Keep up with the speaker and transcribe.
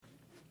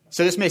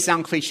So this may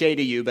sound cliche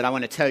to you, but I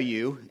want to tell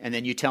you, and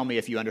then you tell me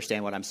if you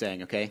understand what I'm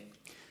saying, okay?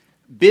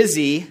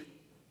 Busy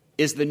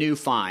is the new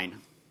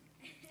fine.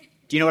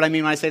 Do you know what I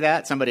mean when I say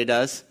that? Somebody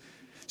does.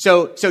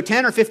 So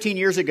 10 or 15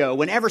 years ago,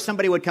 whenever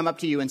somebody would come up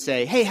to you and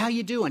say, hey, how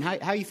you doing?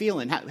 How you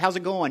feeling? How's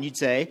it going? You'd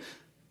say,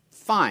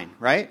 fine,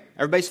 right?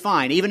 Everybody's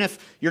fine. Even if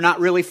you're not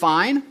really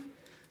fine,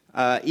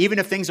 even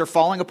if things are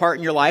falling apart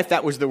in your life,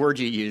 that was the word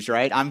you used,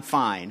 right? I'm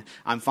fine.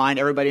 I'm fine.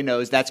 Everybody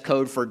knows that's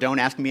code for don't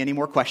ask me any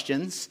more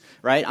questions,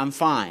 right? I'm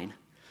fine.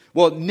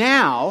 Well,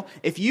 now,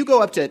 if you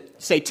go up to,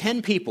 say,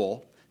 10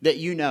 people that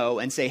you know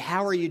and say,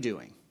 how are you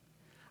doing?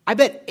 I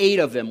bet 8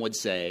 of them would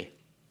say,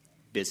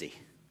 busy.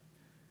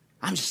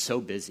 I'm just so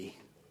busy.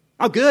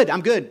 Oh, good.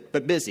 I'm good,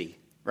 but busy,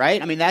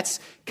 right? I mean, that's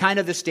kind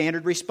of the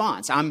standard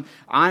response.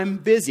 I'm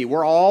busy.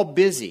 We're all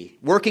busy.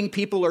 Working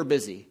people are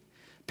busy.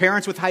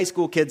 Parents with high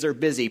school kids are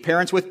busy.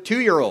 Parents with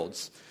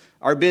 2-year-olds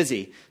are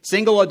busy.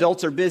 Single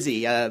adults are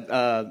busy.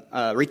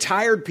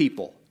 Retired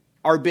people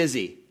are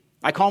busy.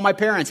 I call my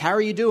parents, how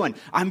are you doing?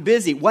 I'm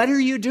busy. What are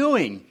you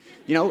doing?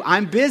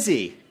 I'm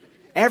busy.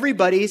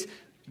 Everybody's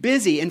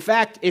busy. In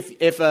fact,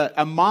 if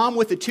a mom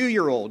with a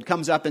 2-year-old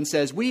comes up and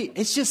says,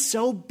 it's just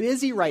so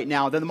busy right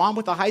now, then the mom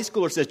with a high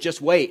schooler says,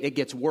 just wait, it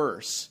gets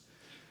worse.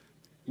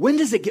 When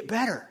does it get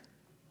better?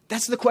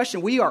 That's the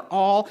question. We are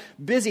all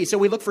busy, so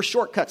we look for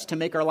shortcuts to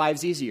make our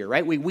lives easier,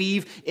 right? We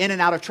weave in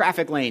and out of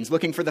traffic lanes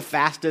looking for the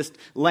fastest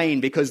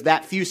lane because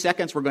that few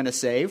seconds we're going to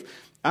save,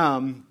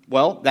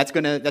 that's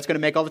going to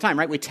make all the time,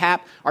 right? We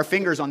tap our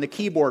fingers on the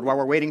keyboard while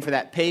we're waiting for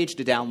that page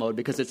to download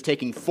because it's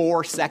taking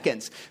 4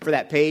 seconds for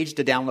that page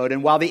to download.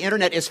 And while the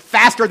internet is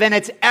faster than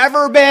it's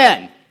ever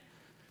been,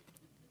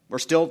 we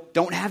still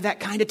don't have that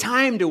kind of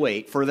time to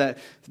wait for the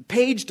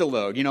page to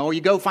load. You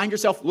go find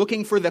yourself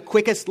looking for the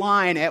quickest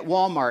line at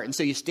Walmart. And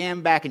so you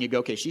stand back and you go,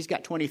 okay, she's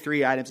got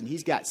 23 items and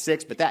he's got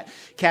 6, but that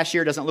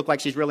cashier doesn't look like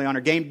she's really on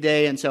her game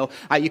today. And so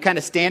you kind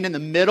of stand in the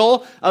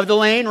middle of the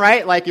lane,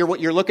 right? Like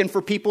you're looking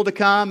for people to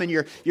come and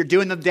you're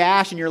doing the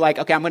dash and you're like,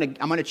 okay, I'm going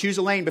to choose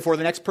a lane before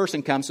the next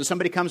person comes. So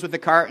somebody comes with the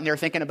cart and they're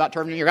thinking about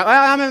turning. You're like,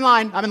 I'm in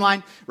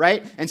line,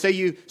 right? And so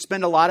you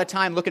spend a lot of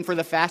time looking for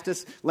the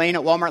fastest lane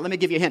at Walmart. Let me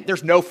give you a hint.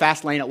 There's no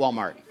fast lane at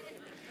Walmart.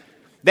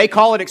 They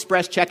call it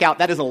express checkout.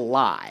 That is a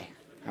lie,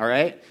 all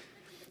right?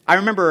 I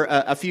remember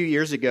a few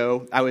years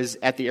ago, I was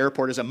at the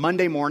airport. It was a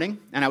Monday morning,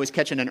 and I was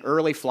catching an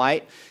early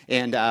flight.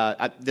 And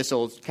this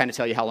will kind of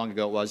tell you how long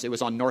ago it was. It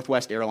was on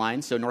Northwest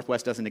Airlines, so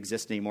Northwest doesn't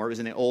exist anymore. It was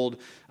in the old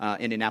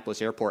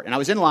Indianapolis airport. And I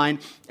was in line,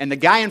 and the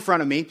guy in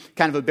front of me,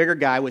 kind of a bigger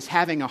guy, was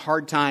having a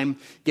hard time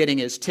getting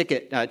his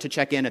ticket to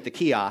check in at the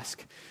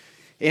kiosk.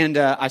 And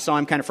I saw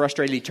him kind of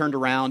frustrated. He turned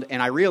around,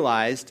 and I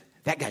realized,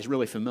 that guy's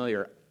really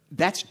familiar.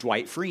 That's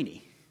Dwight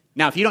Freeney.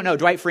 Now, if you don't know,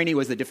 Dwight Freeney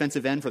was the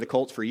defensive end for the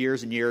Colts for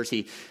years and years.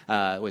 He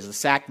was a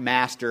sack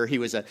master. He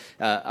was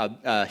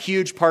a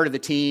huge part of the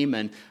team.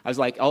 And I was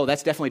like, oh,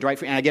 that's definitely Dwight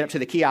Freeney. And I get up to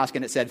the kiosk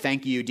and it said,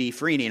 thank you, D.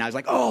 Freeney. And I was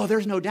like, oh,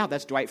 there's no doubt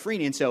that's Dwight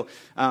Freeney. And so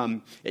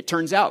it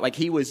turns out like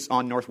he was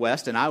on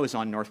Northwest and I was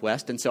on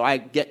Northwest. And so I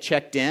get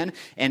checked in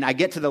and I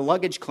get to the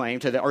luggage claim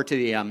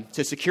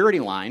to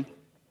security line.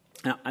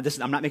 Now,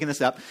 I'm not making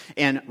this up.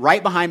 And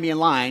right behind me in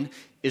line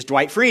is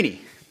Dwight Freeney.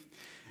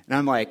 And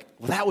I'm like,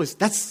 well,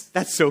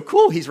 that's so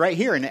cool. He's right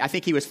here. And I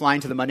think he was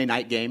flying to the Monday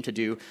night game to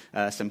do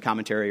some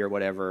commentary or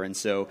whatever. And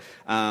so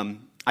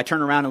I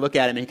turn around and look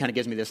at him, and he kind of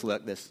gives me this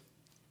look,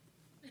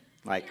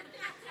 like,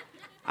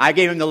 I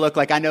gave him the look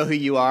like, I know who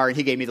you are. And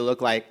he gave me the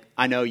look like,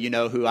 I know you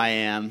know who I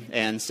am.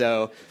 And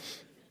so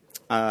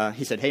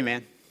he said, hey,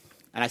 man.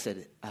 And I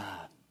said,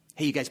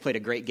 hey, you guys played a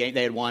great game.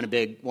 They had won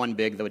big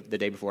the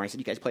day before. And I said,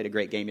 you guys played a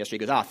great game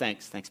yesterday. He goes, oh,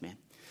 thanks, man.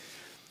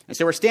 And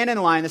so we're standing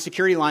in line. The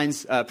security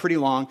line's pretty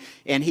long,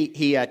 and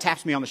he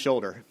taps me on the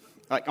shoulder,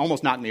 like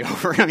almost knocked me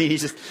over. I mean, he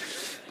just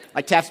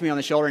like taps me on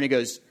the shoulder, and he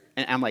goes,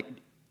 and I'm like,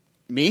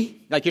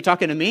 me? Like you're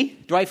talking to me?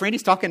 Dwight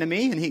Freeney's talking to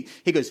me? And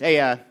he goes,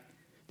 hey,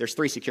 there's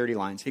 3 security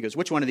lines. He goes,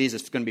 which one of these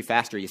is going to be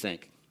faster, you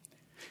think?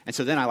 And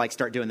so then I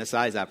start doing the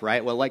size up,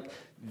 right? Well,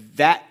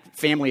 that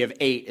family of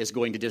 8 is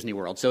going to Disney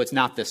World, so it's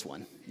not this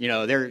one.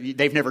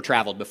 They've never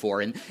traveled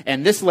before.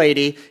 And this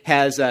lady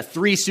has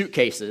 3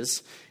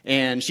 suitcases,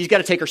 and she's got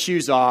to take her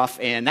shoes off,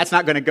 and that's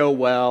not going to go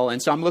well.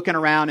 And so I'm looking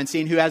around and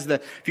seeing who has the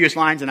fewest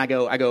lines, and I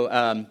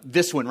go,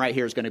 this one right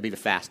here is going to be the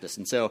fastest.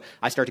 And so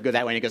I start to go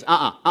that way, and he goes,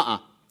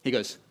 He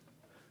goes,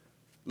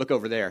 look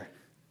over there.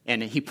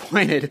 And he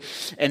pointed,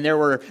 and there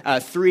were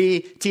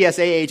 3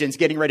 TSA agents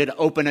getting ready to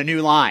open a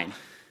new line.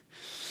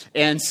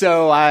 And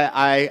so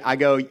I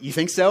go, you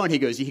think so? And he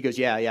goes,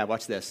 yeah,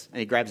 watch this. And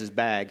he grabs his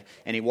bag,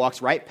 and he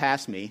walks right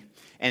past me.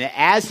 And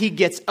as he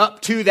gets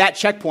up to that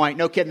checkpoint,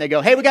 no kidding, they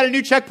go, hey, we got a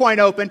new checkpoint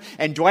open.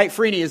 And Dwight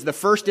Freeney is the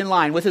first in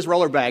line with his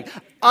roller bag.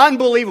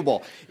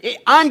 Unbelievable.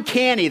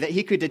 Uncanny that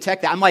he could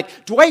detect that. I'm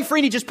like, Dwight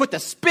Freeney just put the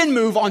spin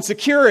move on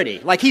security.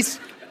 Like he's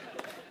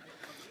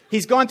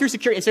gone through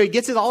security. And so he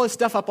gets all his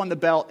stuff up on the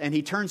belt, and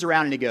he turns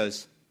around and he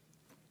goes,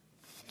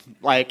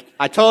 like,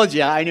 I told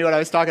you, I knew what I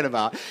was talking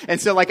about.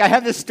 And so, I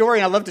have this story,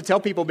 and I love to tell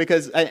people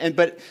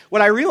but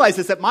what I realize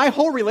is that my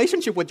whole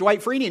relationship with Dwight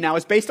Freeney now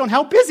is based on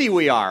how busy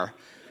we are.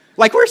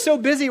 Like we're so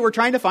busy, we're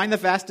trying to find the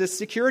fastest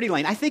security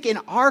lane. I think in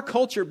our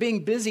culture,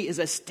 being busy is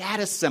a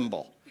status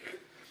symbol.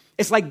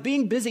 It's like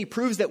being busy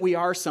proves that we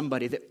are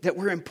somebody, that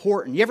we're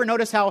important. You ever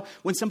notice how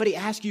when somebody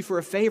asks you for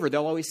a favor,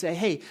 they'll always say,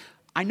 hey,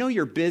 I know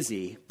you're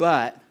busy,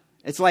 but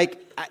it's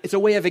like it's a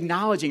way of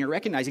acknowledging or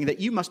recognizing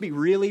that you must be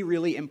really,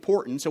 really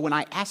important. So when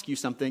I ask you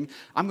something,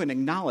 I'm going to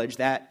acknowledge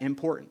that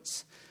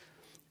importance.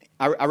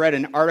 I read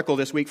an article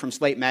this week from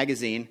Slate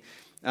Magazine,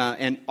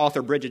 and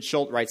author Bridget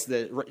Schultz writes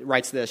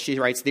this. She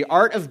writes, "The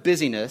art of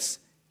busyness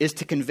is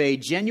to convey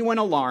genuine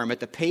alarm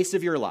at the pace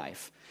of your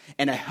life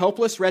and a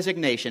helpless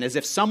resignation as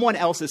if someone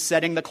else is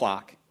setting the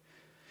clock,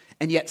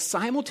 and yet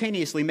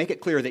simultaneously make it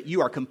clear that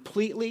you are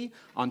completely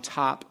on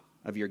top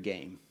of your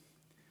game."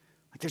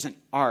 Like there's an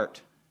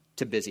art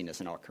to busyness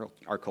in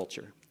our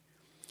culture.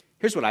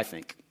 Here's what I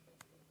think.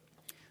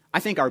 I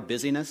think our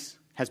busyness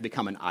has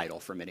become an idol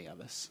for many of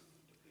us,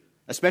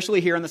 especially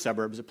here in the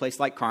suburbs, a place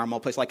like Carmel,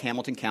 a place like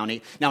Hamilton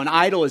County. Now, an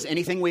idol is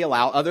anything we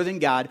allow other than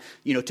God,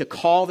 to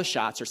call the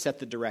shots or set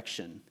the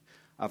direction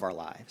of our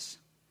lives.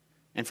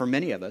 And for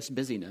many of us,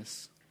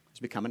 busyness has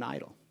become an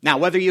idol. Now,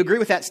 whether you agree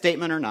with that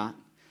statement or not,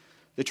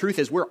 the truth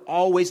is we're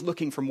always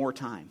looking for more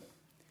time.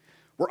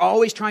 We're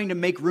always trying to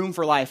make room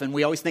for life, and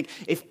we always think,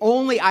 if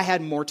only I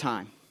had more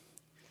time.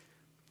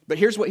 But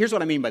here's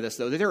what I mean by this,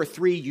 though. There are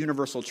 3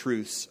 universal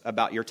truths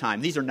about your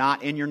time. These are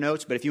not in your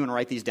notes, but if you want to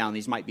write these down,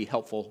 these might be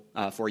helpful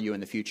for you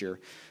in the future.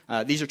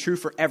 These are true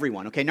for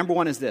everyone. Okay, number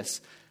 1 is this.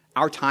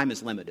 Our time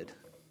is limited.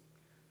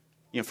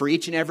 For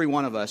each and every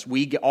one of us,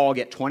 we all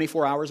get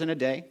 24 hours in a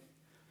day.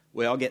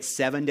 We all get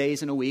 7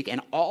 days in a week, and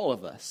all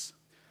of us,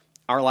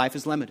 our life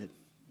is limited.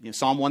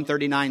 Psalm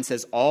 139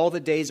 says, "All the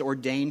days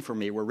ordained for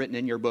me were written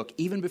in your book,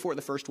 even before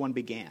the first one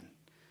began."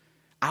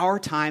 Our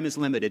time is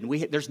limited, and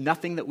there's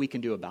nothing that we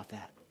can do about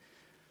that.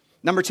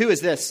 Number 2 is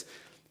this.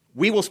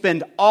 We will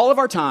spend all of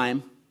our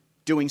time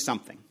doing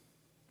something.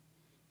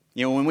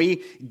 When we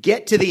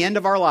get to the end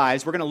of our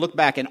lives, we're going to look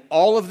back, and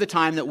all of the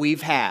time that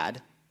we've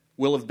had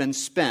will have been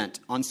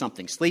spent on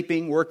something.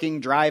 Sleeping, working,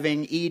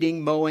 driving,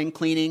 eating, mowing,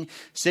 cleaning,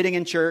 sitting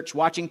in church,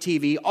 watching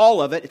TV, all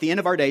of it, at the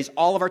end of our days,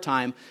 all of our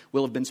time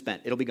will have been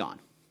spent. It'll be gone.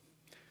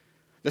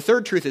 The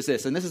third truth is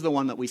this, and this is the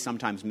one that we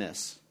sometimes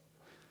miss.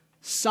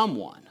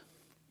 Someone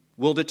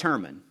will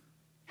determine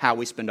how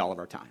we spend all of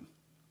our time.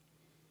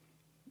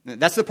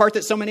 That's the part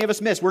that so many of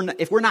us miss.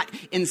 If we're not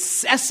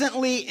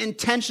incessantly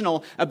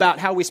intentional about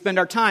how we spend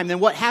our time, then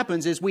what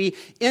happens is we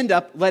end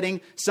up letting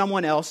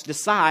someone else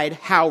decide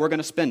how we're going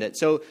to spend it.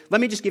 So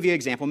let me just give you an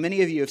example.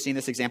 Many of you have seen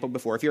this example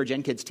before. If you're a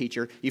Gen Kids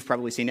teacher, you've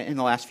probably seen it in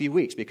the last few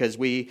weeks because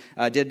we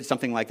did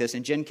something like this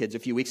in Gen Kids a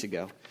few weeks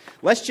ago.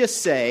 Let's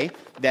just say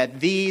that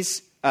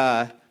these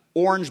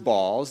orange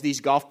balls,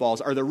 these golf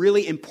balls, are the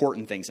really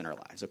important things in our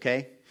lives,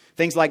 okay?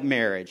 Things like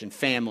marriage and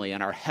family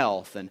and our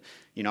health and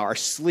our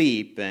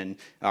sleep and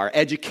our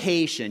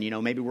education.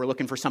 Maybe we're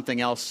looking for something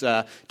else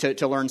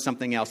to learn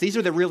something else. These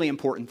are the really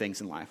important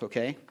things in life,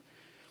 okay?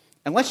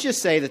 And let's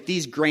just say that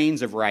these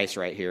grains of rice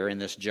right here in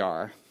this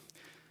jar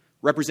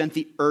represent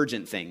the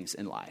urgent things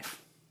in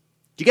life.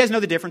 Do you guys know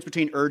the difference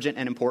between urgent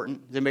and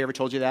important? Has anybody ever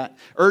told you that?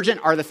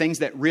 Urgent are the things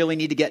that really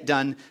need to get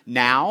done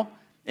now.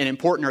 And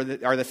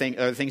important are the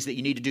things that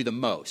you need to do the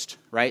most,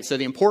 right? So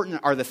the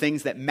important are the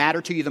things that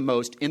matter to you the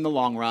most in the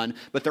long run,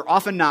 but they're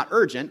often not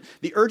urgent.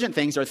 The urgent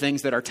things are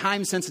things that are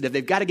time sensitive.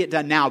 They've got to get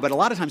done now, but a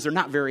lot of times they're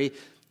not very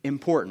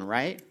important,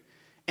 right?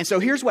 And so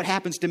here's what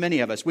happens to many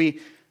of us.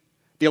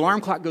 The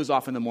alarm clock goes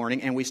off in the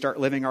morning and we start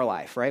living our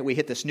life, right? We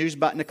hit the snooze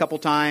button a couple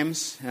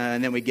times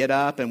and then we get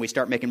up and we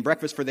start making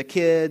breakfast for the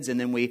kids and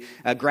then we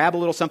grab a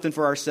little something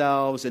for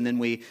ourselves and then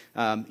we,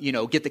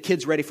 get the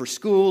kids ready for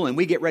school and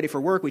we get ready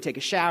for work. We take a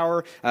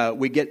shower.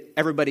 We get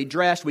everybody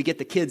dressed. We get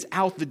the kids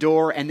out the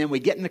door and then we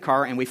get in the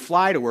car and we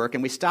fly to work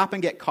and we stop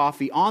and get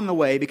coffee on the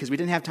way because we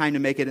didn't have time to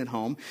make it at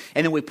home.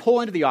 And then we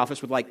pull into the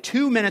office with like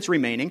 2 minutes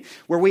remaining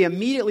where we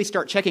immediately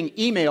start checking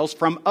emails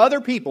from other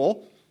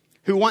people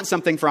who want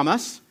something from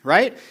us,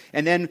 right?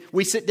 And then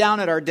we sit down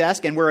at our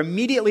desk and we're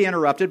immediately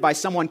interrupted by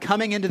someone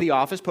coming into the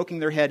office, poking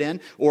their head in,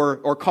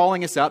 or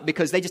calling us up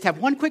because they just have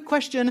one quick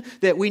question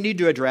that we need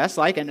to address,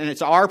 and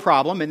it's our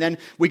problem. And then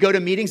we go to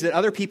meetings that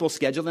other people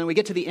schedule, and we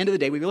get to the end of the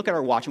day, we look at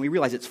our watch and we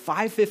realize it's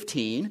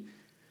 5:15,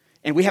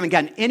 and we haven't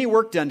gotten any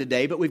work done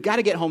today, but we've got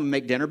to get home and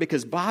make dinner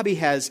because Bobby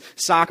has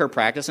soccer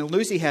practice and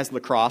Lucy has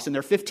lacrosse, and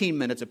they're 15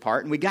 minutes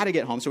apart, and we got to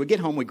get home. So we get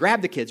home, we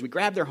grab the kids, we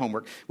grab their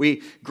homework,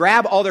 we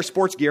grab all their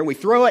sports gear, we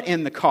throw it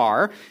in the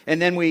car, and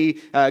then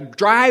we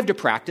drive to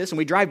practice, and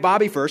we drive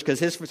Bobby first because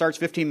his starts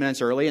 15 minutes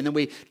early, and then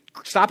we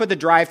stop at the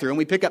drive-thru and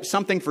we pick up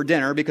something for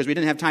dinner because we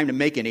didn't have time to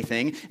make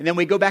anything. And then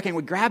we go back and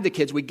we grab the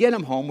kids, we get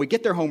them home, we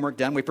get their homework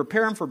done, we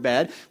prepare them for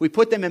bed, we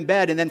put them in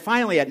bed, and then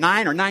finally at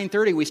 9 or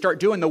 9:30 we start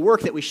doing the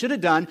work that we should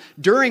have done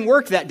during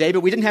work that day,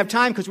 but we didn't have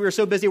time because we were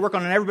so busy working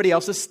on everybody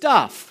else's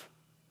stuff.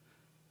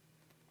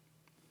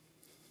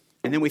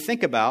 And then we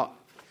think about,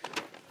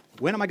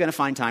 when am I going to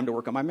find time to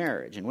work on my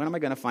marriage? And when am I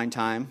going to find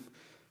time,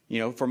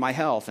 for my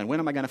health? And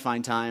when am I going to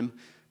find time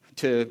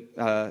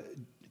to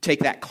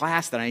take that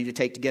class that I need to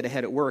take to get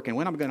ahead at work? And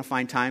when am I going to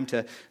find time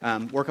to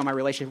work on my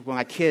relationship with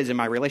my kids and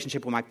my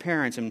relationship with my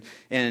parents? And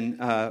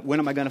when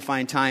am I going to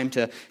find time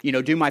to,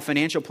 do my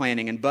financial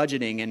planning and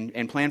budgeting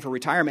and plan for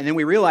retirement? And then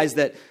we realize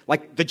that,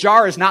 like, the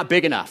jar is not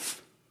big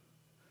enough.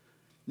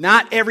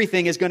 Not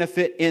everything is going to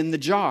fit in the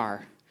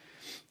jar.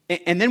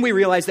 And then we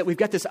realize that we've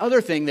got this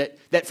other thing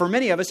that for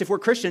many of us, if we're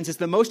Christians, is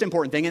the most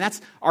important thing, and that's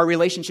our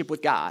relationship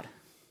with God.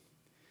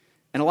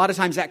 And a lot of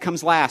times that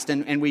comes last,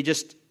 and we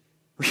just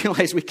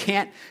realize we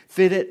can't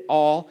fit it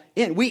all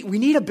in. We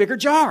need a bigger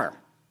jar.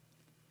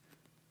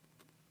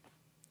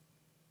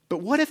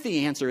 But what if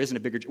the answer isn't a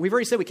bigger jar? We've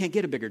already said we can't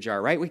get a bigger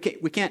jar, right? We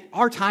can't.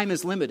 Our time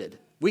is limited.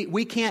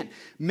 We can't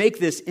make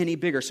this any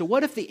bigger. So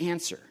what if the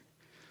answer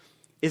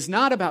is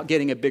not about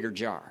getting a bigger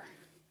jar?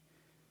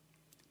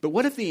 But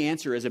what if the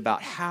answer is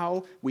about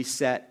how we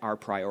set our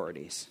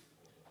priorities?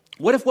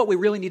 What if what we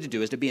really need to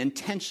do is to be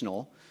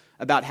intentional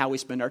about how we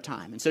spend our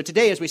time? And so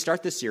today, as we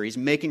start this series,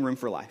 Making Room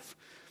for Life,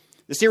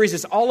 the series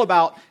is all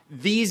about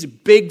these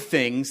big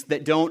things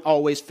that don't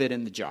always fit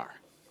in the jar.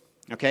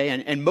 Okay?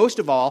 And most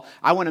of all,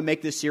 I want to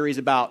make this series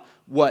about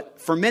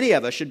what, for many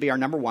of us, should be our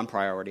number one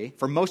priority.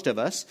 For most of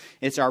us,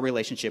 it's our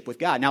relationship with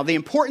God. Now, the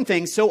important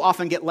things so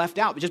often get left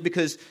out just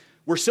because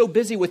we're so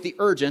busy with the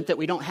urgent that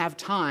we don't have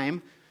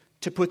time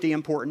to put the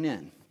important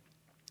in.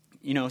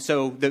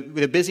 So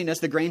the busyness,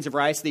 the grains of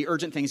rice, the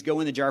urgent things go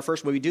in the jar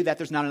first. When we do that,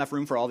 there's not enough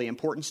room for all the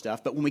important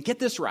stuff. But when we get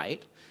this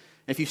right,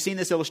 if you've seen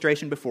this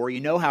illustration before, you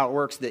know how it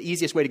works. The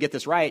easiest way to get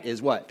this right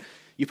is what?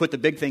 You put the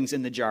big things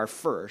in the jar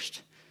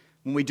first.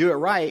 When we do it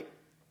right,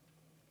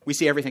 we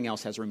see everything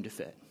else has room to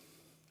fit.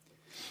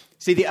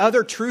 See, the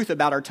other truth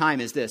about our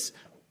time is this.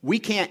 We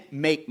can't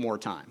make more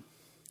time.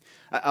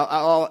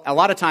 A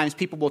lot of times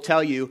people will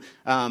tell you,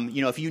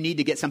 if you need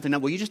to get something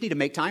done, well, you just need to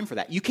make time for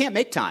that. You can't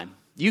make time.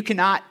 You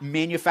cannot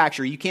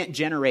manufacture. You can't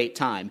generate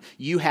time.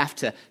 You have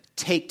to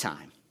take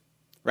time,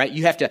 right?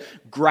 You have to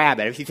grab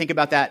it. If you think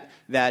about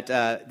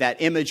that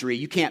imagery,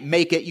 you can't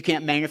make it. You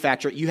can't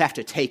manufacture it. You have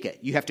to take it.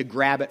 You have to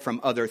grab it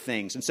from other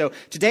things. And so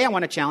today I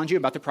want to challenge you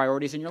about the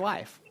priorities in your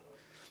life.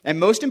 And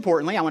most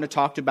importantly, I want to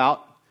talk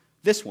about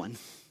this one.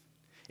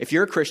 If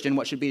you're a Christian,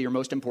 what should be your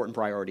most important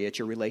priority? It's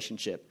your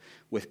relationship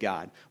with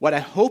God. What I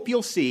hope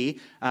you'll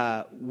see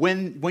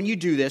when you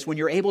do this, when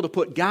you're able to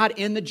put God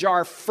in the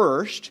jar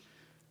first,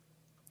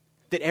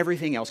 that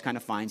everything else kind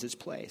of finds its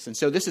place. And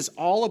so this is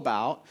all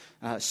about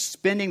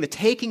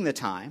taking the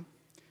time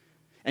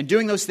and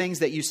doing those things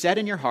that you set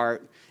in your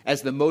heart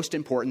as the most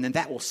important, and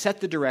that will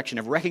set the direction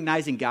of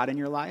recognizing God in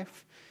your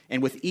life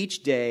and with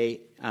each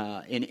day,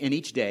 in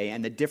each day,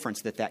 and the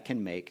difference that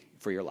can make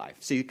for your life.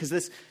 See, because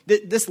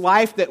this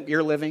life that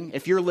you're living,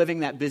 if you're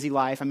living that busy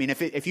life, I mean,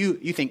 if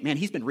you think, man,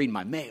 he's been reading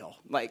my mail,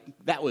 like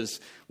that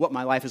was what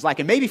my life is like.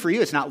 And maybe for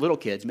you, it's not little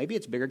kids, maybe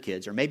it's bigger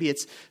kids, or maybe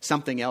it's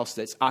something else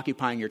that's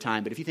occupying your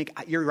time. But if you think,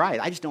 you're right,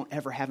 I just don't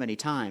ever have any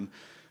time,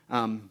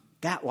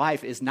 that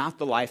life is not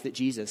the life that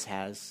Jesus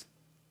has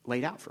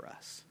laid out for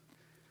us.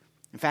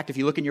 In fact, if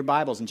you look in your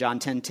Bibles in John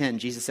 10:10,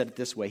 Jesus said it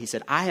this way. He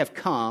said, I have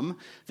come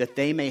that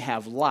they may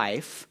have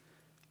life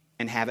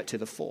and have it to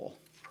the full.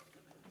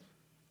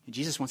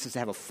 Jesus wants us to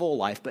have a full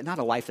life, but not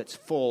a life that's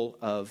full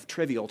of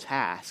trivial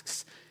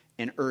tasks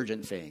and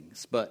urgent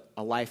things, but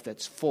a life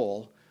that's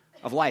full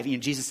of life.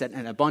 Jesus said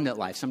an abundant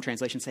life. Some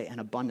translations say an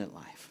abundant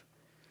life.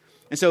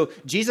 And so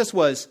Jesus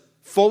was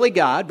fully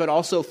God, but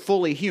also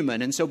fully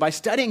human. And so by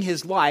studying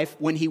his life,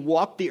 when he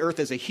walked the earth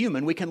as a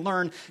human, we can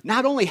learn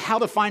not only how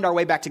to find our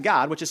way back to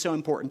God, which is so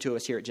important to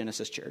us here at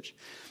Genesis Church,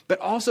 but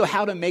also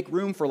how to make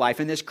room for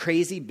life in this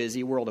crazy,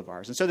 busy world of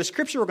ours. And so the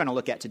scripture we're going to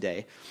look at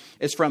today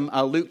is from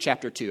Luke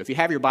chapter 2. If you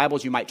have your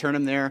Bibles, you might turn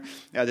them there.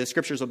 The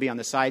scriptures will be on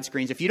the side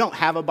screens. If you don't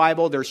have a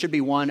Bible, there should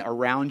be one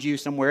around you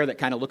somewhere that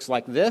kind of looks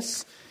like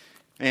this.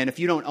 And if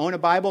you don't own a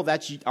Bible,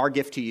 that's our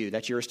gift to you.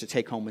 That's yours to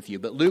take home with you.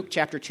 But Luke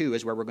chapter 2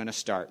 is where we're going to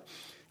start.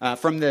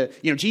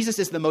 Jesus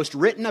is the most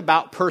written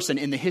about person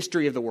in the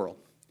history of the world.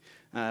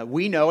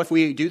 We know, if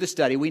we do the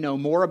study, we know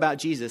more about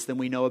Jesus than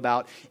we know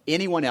about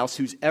anyone else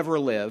who's ever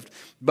lived.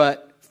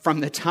 But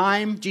from the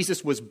time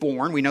Jesus was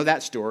born, we know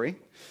that story,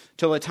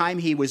 till the time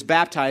he was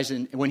baptized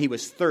when he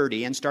was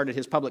 30 and started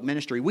his public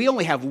ministry, we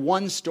only have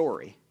one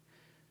story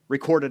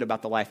recorded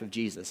about the life of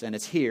Jesus, and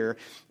it's here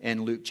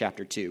in Luke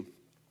chapter 2.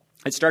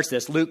 It starts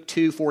this, Luke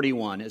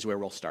 2:41 is where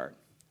we'll start.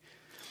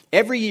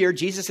 Every year,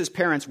 Jesus'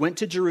 parents went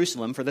to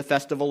Jerusalem for the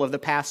festival of the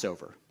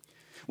Passover.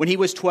 When he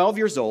was 12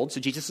 years old, so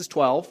Jesus is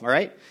 12, all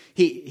right,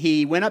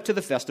 he went up to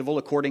the festival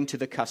according to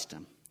the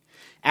custom.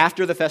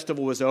 After the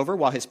festival was over,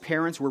 while his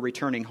parents were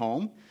returning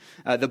home,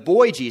 the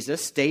boy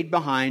Jesus stayed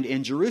behind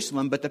in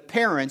Jerusalem, but the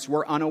parents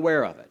were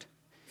unaware of it.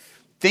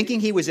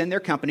 Thinking he was in their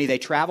company, they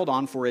traveled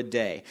on for a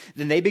day.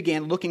 Then they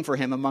began looking for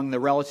him among the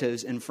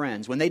relatives and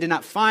friends. When they did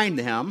not find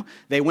him,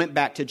 they went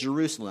back to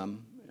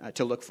Jerusalem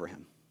to look for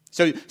him.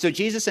 So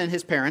Jesus and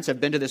his parents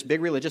have been to this big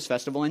religious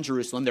festival in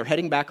Jerusalem. They're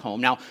heading back home.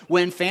 Now,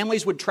 when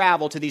families would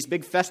travel to these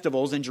big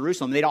festivals in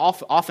Jerusalem, they'd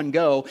often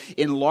go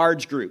in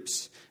large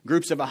groups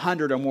of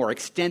 100 or more,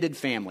 extended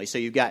families. So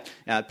you've got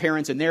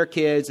parents and their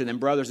kids, and then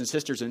brothers and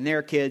sisters and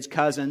their kids,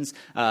 cousins,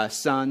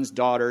 sons,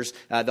 daughters,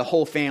 the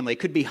whole family. It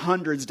could be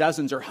hundreds,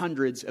 dozens, or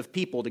hundreds of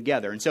people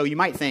together. And so you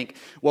might think,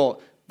 well,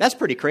 that's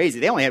pretty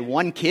crazy. They only had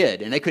one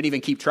kid, and they couldn't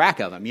even keep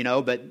track of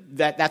him, but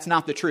that's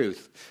not the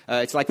truth.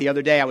 It's like the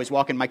other day I was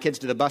walking my kids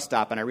to the bus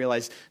stop, and I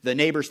realized the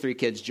neighbor's 3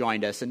 kids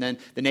joined us, and then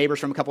the neighbors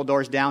from a couple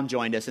doors down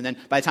joined us, and then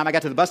by the time I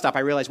got to the bus stop, I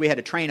realized we had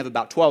a train of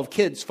about 12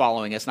 kids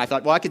following us, and I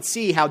thought, well, I could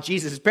see how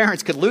Jesus'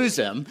 parents could lose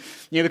him,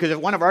 because if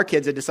one of our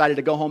kids had decided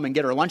to go home and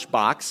get her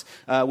lunchbox,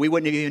 we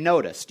wouldn't have even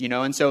noticed,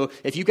 and so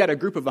if you've got a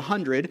group of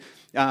 100,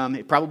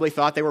 he probably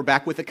thought they were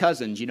back with the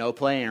cousins,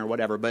 playing or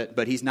whatever,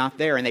 but he's not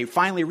there, and they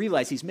finally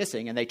realize he's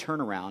missing, and they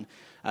turn around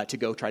to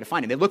go try to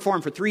find him. They look for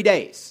him for 3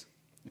 days.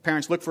 The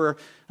parents look for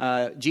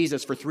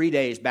Jesus for 3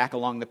 days back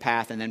along the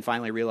path, and then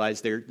finally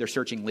realize their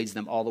searching leads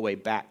them all the way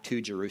back to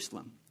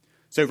Jerusalem.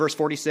 So verse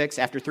 46,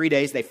 after 3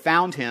 days, they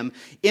found him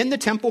in the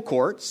temple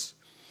courts,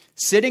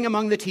 sitting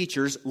among the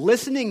teachers,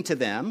 listening to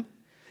them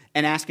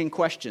and asking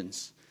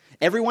questions.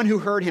 Everyone who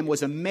heard him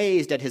was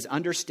amazed at his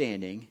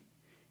understanding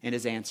and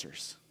his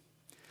answers.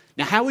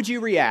 Now, how would you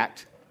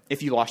react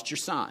if you lost your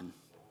son?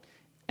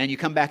 And you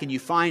come back and you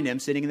find him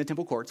sitting in the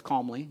temple courts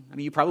calmly. I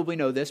mean, you probably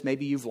know this.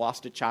 Maybe you've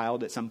lost a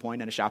child at some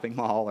point in a shopping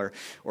mall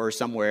or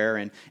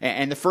somewhere.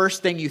 And the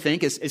first thing you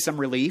think is some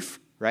relief,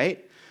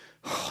 right?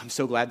 Oh, I'm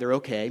so glad they're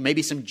okay.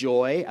 Maybe some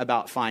joy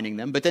about finding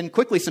them. But then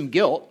quickly some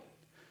guilt.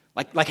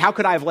 Like how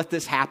could I have let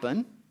this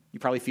happen? You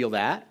probably feel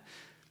that.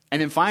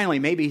 And then finally,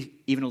 maybe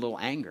even a little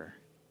anger.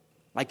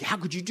 Like, how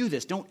could you do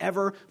this? Don't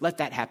ever let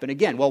that happen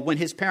again. Well, when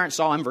his parents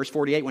saw him, verse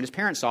 48, when his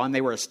parents saw him, they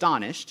were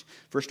astonished,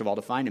 first of all,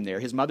 to find him there.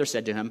 His mother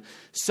said to him,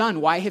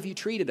 "Son, why have you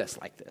treated us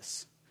like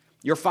this?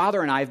 Your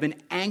father and I have been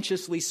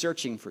anxiously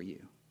searching for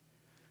you."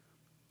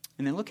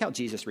 And then look how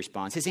Jesus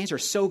responds. His answer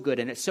is so good,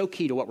 and it's so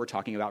key to what we're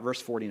talking about.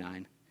 Verse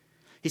 49.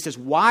 He says,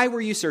 "Why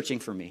were you searching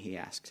for me?" he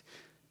asked.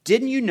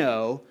 "Didn't you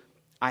know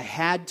I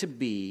had to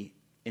be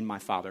in my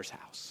Father's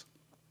house?"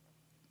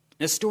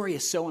 This story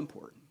is so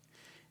important.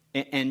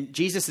 And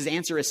Jesus'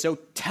 answer is so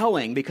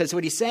telling because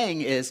what he's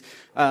saying is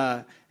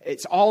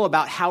it's all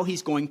about how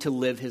he's going to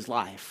live his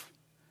life.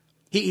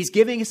 He's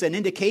giving us an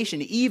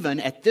indication, even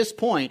at this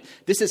point,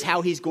 this is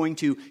how he's going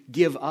to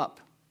give up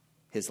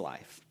his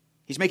life.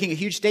 He's making a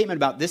huge statement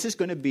about this is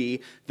going to be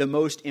the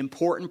most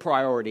important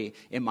priority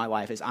in my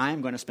life is I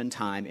am going to spend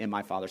time in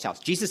my Father's house.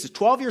 Jesus is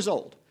 12 years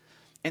old.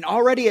 And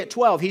already at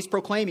 12, he's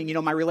proclaiming,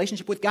 my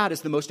relationship with God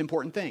is the most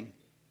important thing.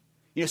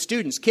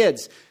 Students,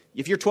 kids,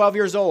 if you're 12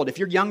 years old, if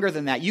you're younger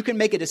than that, you can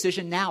make a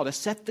decision now to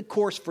set the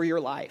course for your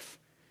life.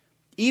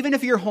 Even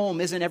if your home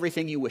isn't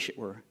everything you wish it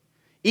were.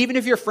 Even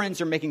if your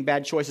friends are making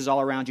bad choices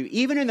all around you.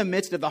 Even in the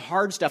midst of the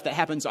hard stuff that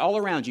happens all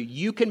around you,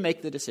 you can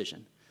make the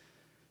decision.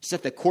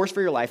 Set the course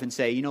for your life and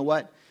say, you know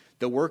what?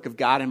 The work of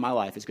God in my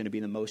life is going to be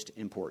the most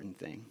important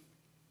thing.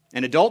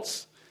 And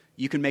adults,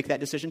 you can make that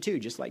decision too,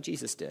 just like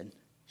Jesus did.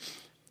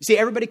 You see,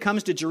 everybody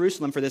comes to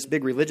Jerusalem for this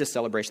big religious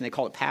celebration. They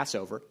call it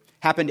Passover.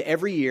 Happened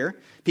every year.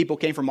 People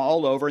came from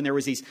all over, and there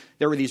were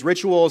these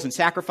rituals and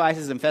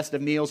sacrifices and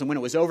festive meals, and when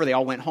it was over, they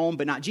all went home,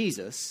 but not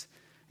Jesus.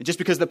 And just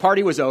because the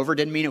party was over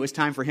didn't mean it was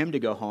time for him to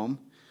go home.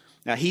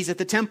 He's at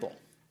the temple.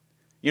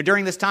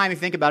 During this time, if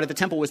you think about it, the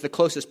temple was the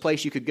closest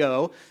place you could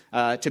go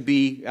to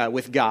be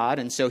with God,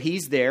 and so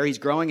he's there. He's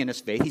growing in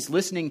his faith. He's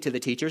listening to the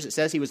teachers. It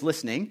says he was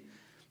listening.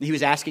 He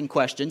was asking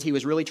questions. He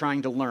was really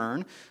trying to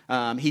learn.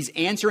 He's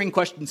answering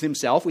questions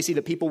himself. We see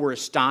that people were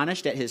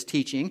astonished at his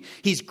teaching.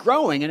 He's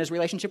growing in his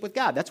relationship with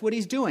God. That's what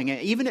he's doing.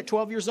 Even at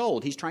 12 years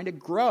old, he's trying to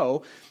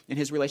grow in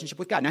his relationship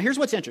with God. Now, here's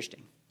what's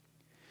interesting.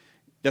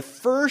 The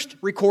first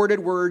recorded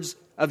words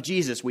of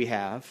Jesus we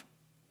have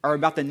are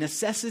about the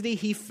necessity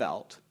he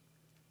felt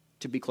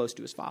to be close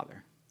to his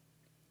Father,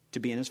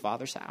 to be in his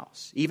Father's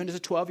house. Even as a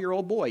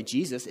 12-year-old boy,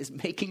 Jesus is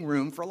making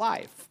room for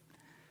life.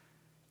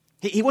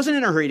 He wasn't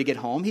in a hurry to get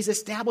home. He's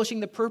establishing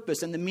the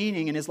purpose and the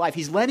meaning in his life.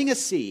 He's letting us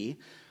see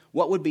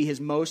what would be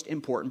his most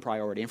important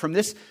priority. And from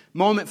this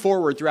moment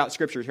forward throughout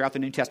Scripture, throughout the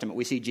New Testament,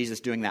 we see Jesus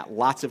doing that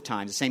lots of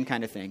times, the same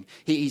kind of thing.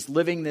 He's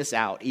living this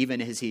out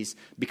even as he's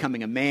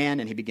becoming a man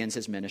and he begins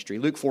his ministry.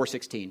 Luke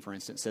 4:16, for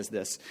instance, says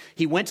this.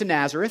 He went to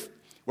Nazareth,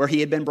 where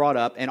he had been brought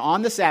up, and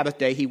on the Sabbath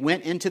day he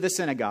went into the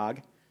synagogue,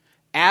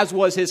 as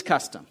was his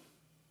custom.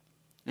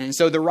 And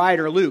so the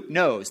writer Luke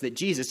knows that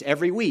Jesus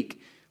every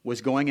week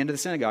was going into the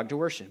synagogue to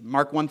worship.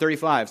 Mark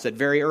 1:35 said,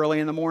 very early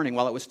in the morning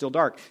while it was still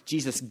dark,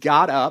 Jesus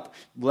got up,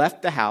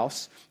 left the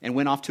house, and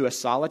went off to a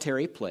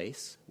solitary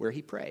place where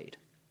he prayed.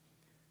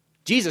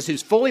 Jesus,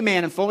 who's fully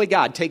man and fully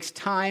God, takes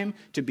time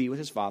to be with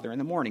his Father in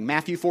the morning.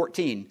 Matthew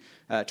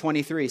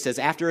 14:23 says,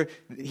 after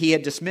he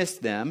had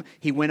dismissed them,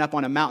 he went up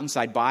on a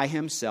mountainside by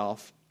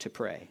himself to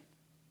pray.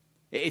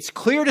 It's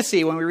clear to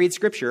see when we read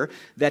Scripture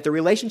that the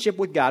relationship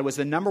with God was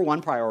the number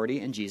one priority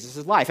in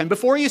Jesus' life. And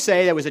before you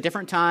say there was a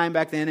different time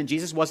back then and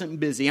Jesus wasn't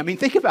busy, I mean,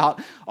 think about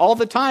all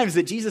the times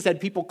that Jesus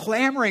had people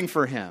clamoring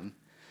for him.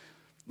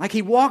 Like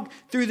he walked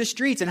through the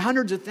streets and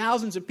hundreds of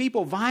thousands of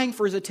people vying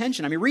for his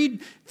attention. I mean,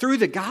 read through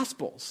the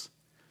Gospels.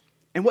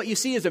 And what you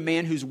see is a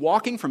man who's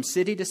walking from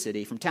city to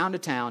city, from town to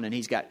town, and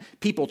he's got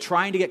people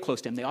trying to get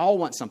close to him. They all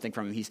want something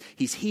from him.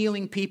 He's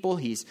healing people.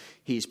 He's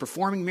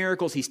performing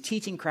miracles. He's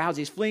teaching crowds.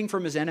 He's fleeing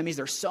from his enemies.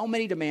 There's so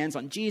many demands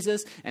on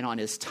Jesus and on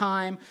his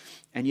time.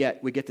 And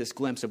yet we get this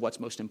glimpse of what's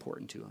most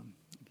important to him.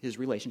 His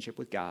relationship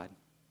with God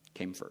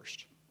came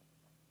first.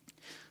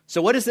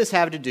 So what does this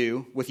have to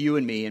do with you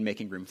and me in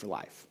making room for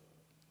life?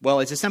 Well,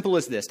 it's as simple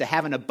as this. To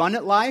have an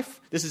abundant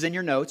life, this is in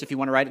your notes if you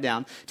want to write it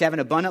down. To have an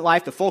abundant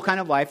life, the full kind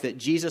of life that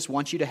Jesus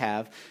wants you to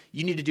have,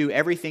 you need to do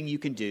everything you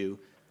can do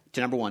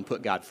to, number one,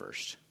 put God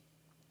first.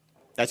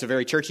 That's a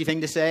very churchy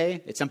thing to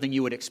say. It's something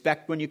you would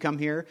expect when you come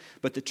here.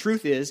 But the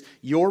truth is,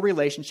 your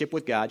relationship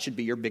with God should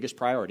be your biggest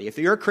priority. If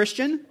you're a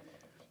Christian,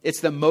 it's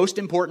the most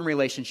important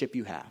relationship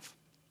you have.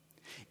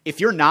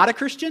 If you're not a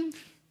Christian,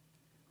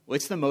 well,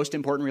 it's the most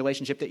important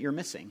relationship that you're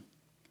missing.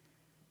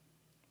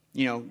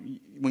 You know,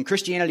 when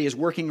Christianity is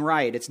working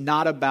right, it's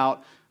not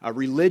about a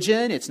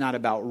religion, it's not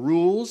about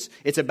rules,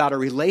 it's about a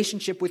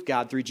relationship with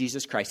God through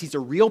Jesus Christ. He's a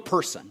real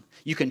person.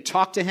 You can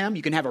talk to him,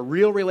 you can have a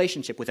real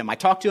relationship with him. I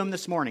talked to him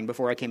this morning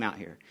before I came out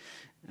here.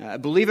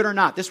 Believe it or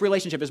not, this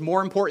relationship is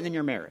more important than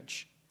your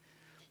marriage.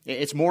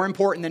 It's more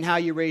important than how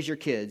you raise your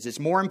kids. It's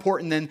more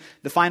important than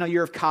the final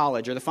year of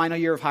college or the final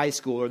year of high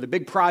school or the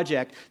big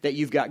project that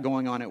you've got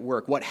going on at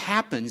work. What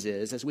happens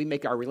is, as we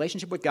make our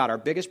relationship with God our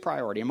biggest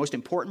priority, our most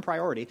important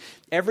priority,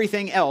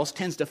 everything else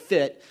tends to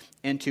fit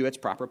into its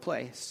proper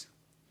place.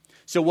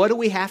 So what do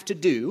we have to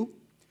do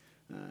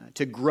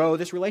to grow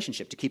this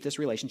relationship, to keep this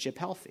relationship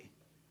healthy?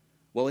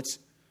 Well, it's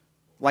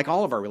like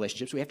all of our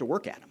relationships, we have to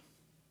work at them.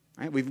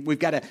 Right? We've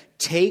got to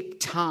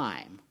take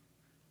time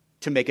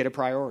to make it a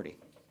priority.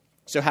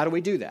 So how do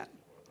we do that?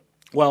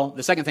 Well,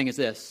 the second thing is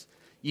this.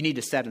 You need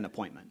to set an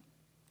appointment.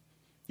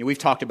 You know, we've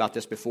talked about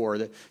this before,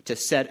 to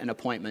set an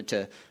appointment,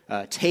 to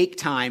take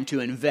time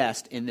to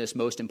invest in this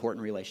most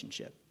important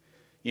relationship.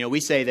 You know, we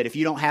say that if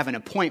you don't have an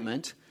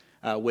appointment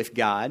with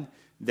God,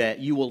 that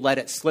you will let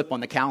it slip on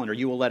the calendar.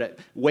 You will let it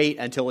wait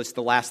until it's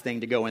the last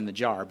thing to go in the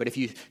jar. But if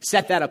you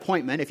set that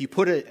appointment, if you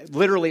put it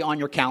literally on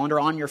your calendar,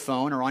 on your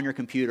phone, or on your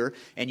computer,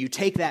 and you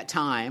take that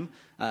time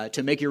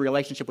to make your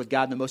relationship with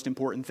God the most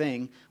important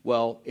thing,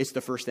 well, it's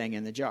the first thing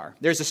in the jar.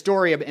 There's a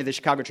story in the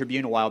Chicago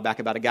Tribune a while back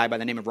about a guy by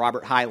the name of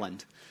Robert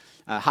Hyland.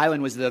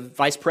 Hyland was the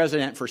vice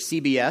president for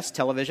CBS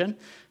television,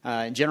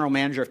 general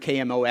manager of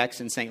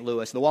KMOX in St.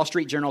 Louis. The Wall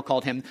Street Journal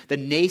called him the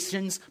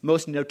nation's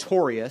most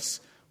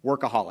notorious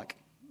workaholic.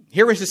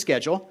 Here was his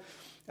schedule.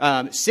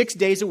 6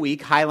 days a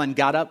week, Hyland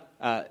got up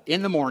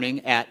in the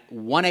morning at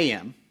 1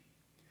 a.m.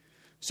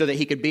 so that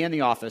he could be in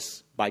the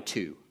office by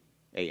 2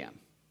 a.m.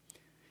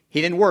 He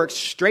then worked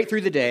straight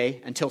through the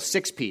day until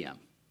 6 p.m.,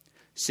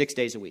 6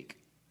 days a week,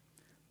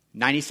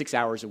 96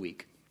 hours a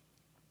week.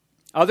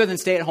 Other than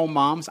stay-at-home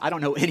moms, I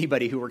don't know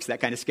anybody who works that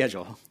kind of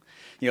schedule.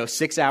 You know,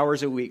 6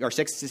 hours a week, or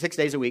six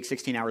days a week,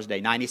 16 hours a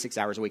day, 96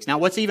 hours a week. Now,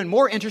 what's even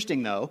more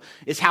interesting, though,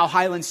 is how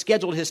Hyland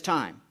scheduled his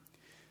time.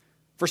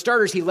 For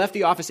starters, he left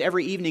the office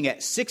every evening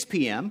at 6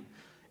 p.m.,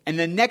 and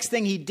the next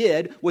thing he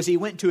did was he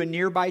went to a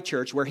nearby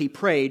church where he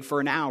prayed for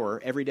an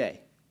hour every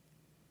day.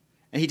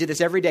 And he did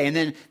this every day. And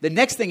then the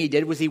next thing he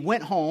did was he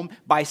went home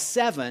by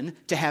 7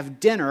 to have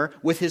dinner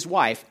with his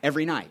wife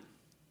every night.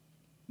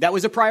 That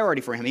was a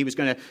priority for him. He was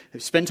going to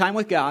spend time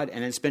with God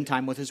and then spend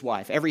time with his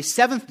wife. Every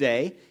seventh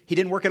day, he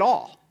didn't work at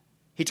all.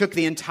 He took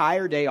the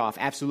entire day off,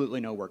 absolutely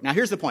no work. Now,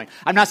 here's the point.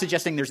 I'm not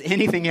suggesting there's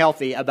anything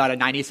healthy about a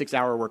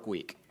 96-hour work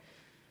week,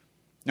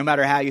 no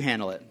matter how you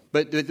handle it.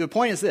 But the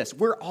point is this.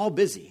 We're all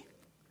busy.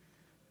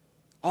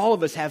 All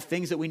of us have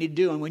things that we need to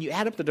do. And when you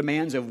add up the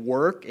demands of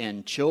work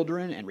and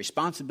children and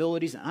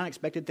responsibilities and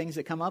unexpected things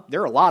that come up,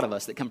 there are a lot of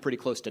us that come pretty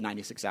close to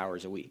 96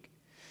 hours a week.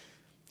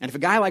 And if a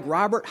guy like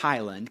Robert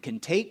Hyland can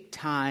take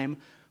time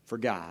for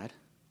God,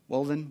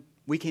 well, then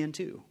we can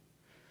too.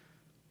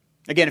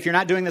 Again, if you're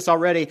not doing this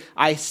already,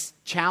 I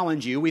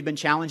challenge you, we've been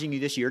challenging you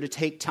this year to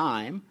take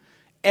time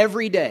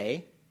every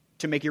day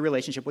to make your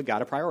relationship with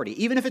God a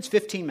priority, even if it's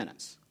 15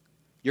 minutes.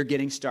 You're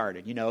getting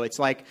started. You know, it's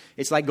like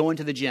going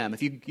to the gym.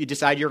 If you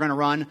decide you're going to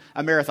run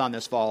a marathon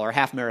this fall or a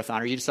half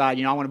marathon, or you decide,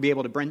 I want to be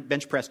able to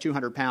bench press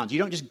 200 pounds, you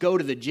don't just go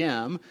to the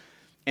gym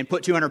and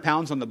put 200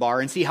 pounds on the bar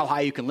and see how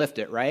high you can lift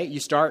it, right? You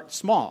start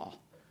small.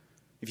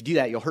 If you do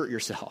that, you'll hurt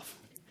yourself.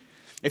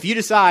 If you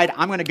decide,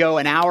 I'm going to go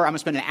an hour, I'm going to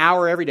spend an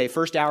hour every day,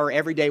 first hour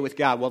every day with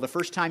God, well, the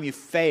first time you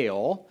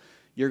fail,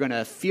 you're going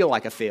to feel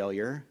like a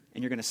failure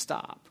and you're going to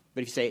stop.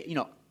 But if you say,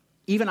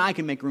 even I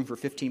can make room for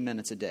 15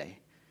 minutes a day.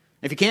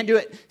 If you can't do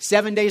it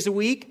 7 days a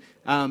week,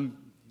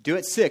 do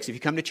it 6. If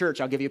you come to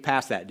church, I'll give you a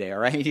pass that day, all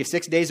right? You do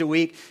 6 days a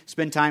week,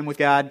 spend time with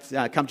God,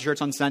 come to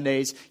church on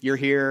Sundays, you're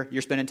here,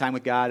 you're spending time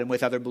with God and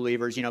with other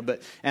believers,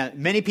 But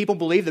many people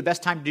believe the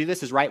best time to do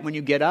this is right when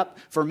you get up.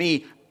 For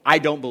me, I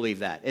don't believe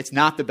that. It's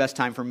not the best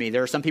time for me.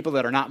 There are some people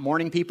that are not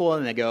morning people,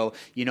 and they go,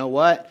 you know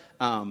what?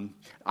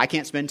 I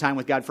can't spend time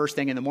with God first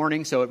thing in the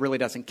morning, so it really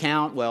doesn't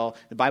count. Well,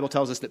 the Bible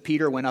tells us that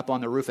Peter went up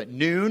on the roof at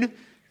noon,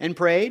 and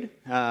prayed.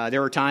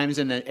 There are times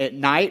at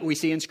night we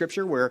see in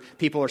Scripture where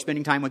people are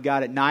spending time with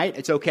God at night.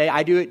 It's okay.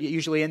 I do it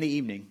usually in the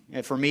evening.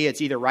 For me,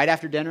 it's either right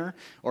after dinner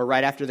or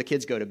right after the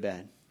kids go to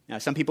bed. Now,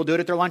 some people do it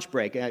at their lunch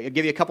break. I'll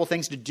give you a couple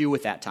things to do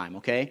with that time,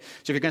 okay? So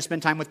if you're going to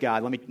spend time with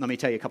God, let me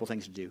tell you a couple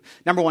things to do.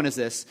 Number one is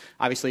this.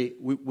 Obviously,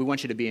 we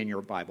want you to be in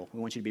your Bible.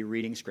 We want you to be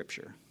reading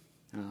Scripture.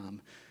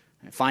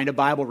 Find a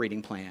Bible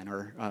reading plan,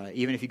 or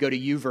even if you go to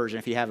YouVersion,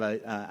 if you have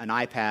an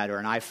iPad or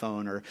an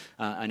iPhone or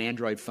an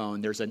Android phone,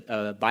 there's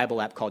a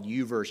Bible app called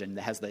YouVersion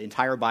that has the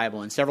entire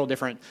Bible and several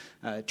different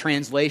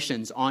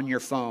translations on your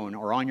phone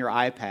or on your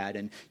iPad,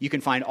 and you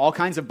can find all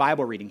kinds of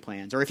Bible reading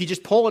plans. Or if you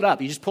just pull it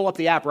up, you just pull up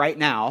the app right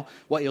now,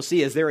 what you'll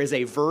see is there is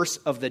a verse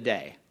of the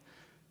day.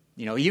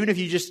 You know, even if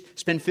you just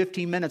spend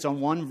 15 minutes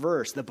on one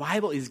verse, the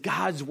Bible is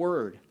God's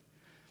Word.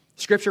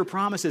 Scripture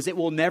promises it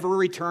will never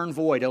return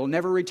void. It will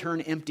never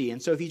return empty.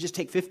 And so if you just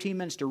take 15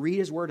 minutes to read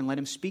His Word and let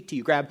Him speak to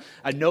you, grab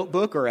a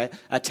notebook or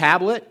a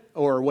tablet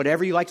or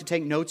whatever you like to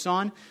take notes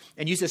on,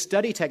 and use a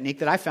study technique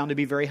that I found to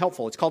be very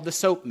helpful. It's called the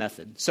SOAP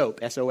method. SOAP,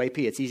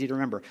 S-O-A-P. It's easy to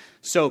remember.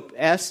 SOAP,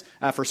 S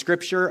for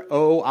Scripture,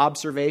 O,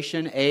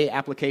 observation, A,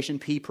 application,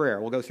 P, prayer.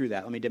 We'll go through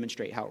that. Let me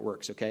demonstrate how it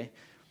works, okay?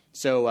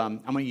 So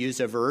I'm going to use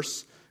a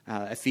verse.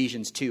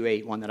 Ephesians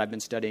 2:8, one that I've been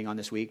studying on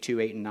this week,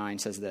 2:8 and 9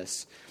 says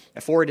this.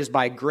 For it is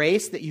by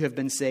grace that you have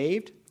been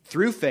saved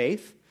through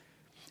faith,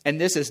 and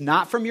this is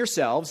not from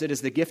yourselves, it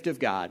is the gift of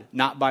God,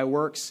 not by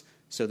works,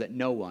 so that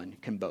no one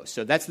can boast.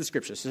 So that's the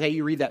Scripture. So say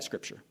you read that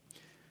Scripture.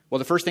 Well,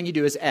 the first thing you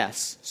do is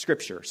S,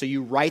 Scripture. So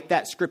you write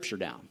that Scripture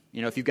down.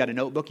 You know, if you've got a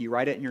notebook, you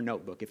write it in your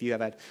notebook. If you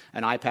have an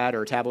iPad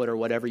or a tablet or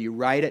whatever, you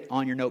write it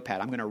on your notepad.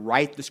 I'm going to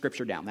write the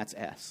Scripture down. That's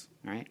S,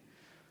 all right?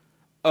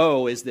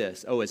 O is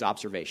this. O is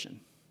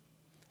observation.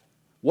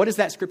 What does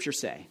that Scripture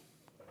say?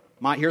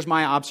 Here's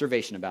my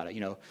observation about it.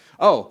 You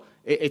know,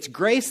 it's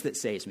grace that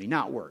saves me,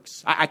 not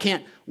works. I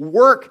can't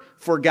work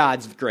for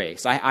God's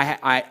grace.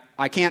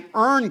 I can't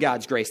earn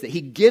God's grace, that He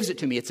gives it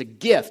to me. It's a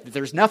gift.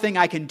 There's nothing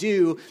I can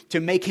do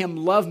to make Him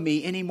love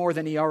me any more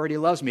than He already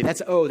loves me. That's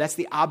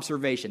the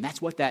observation.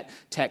 That's what that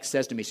text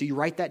says to me. So you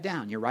write that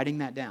down. You're writing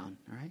that down,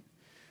 all right?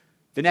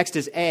 The next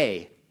is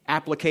A,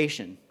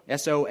 application,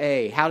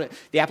 S-O-A.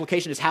 The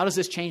application is, how does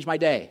this change my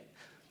day?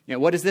 You know,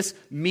 what does this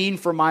mean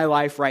for my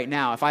life right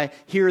now? If I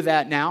hear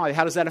that now,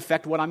 how does that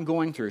affect what I'm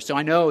going through? So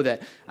I know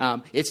that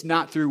it's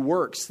not through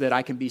works that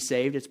I can be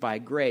saved. It's by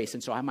grace.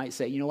 And so I might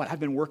say, you know what? I've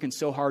been working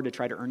so hard to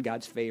try to earn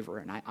God's favor,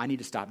 and I need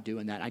to stop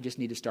doing that. I just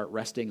need to start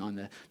resting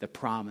on the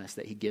promise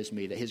that He gives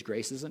me, that His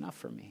grace is enough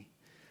for me.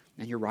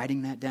 And you're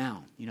writing that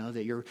down. You know,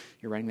 that you're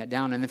writing that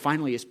down. And then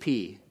finally is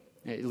P.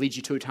 It leads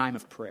you to a time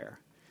of prayer.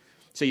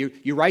 So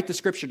you write the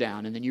Scripture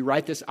down, and then you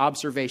write this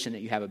observation that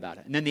you have about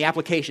it. And then the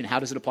application, how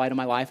does it apply to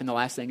my life? And the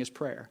last thing is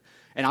prayer.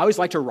 And I always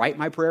like to write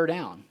my prayer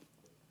down.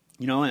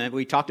 You know, and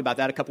we talked about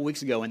that a couple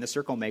weeks ago in the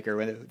Circle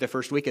Maker, the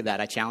first week of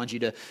that. I challenge you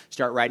to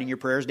start writing your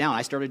prayers down.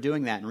 I started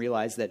doing that and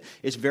realized that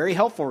it's very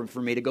helpful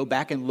for me to go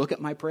back and look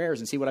at my prayers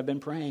and see what I've been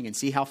praying and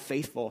see how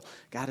faithful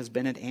God has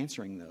been at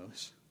answering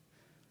those.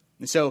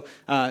 And so,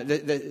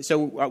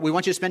 we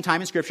want you to spend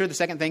time in Scripture. The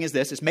second thing is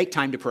this, is make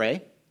time to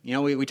pray. You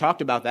know, we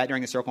talked about that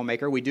during the Circle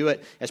Maker. We do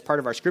it as part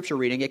of our Scripture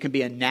reading. It can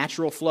be a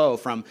natural flow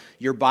from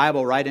your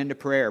Bible right into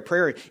prayer.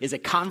 Prayer is a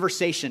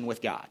conversation with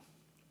God.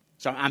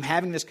 So I'm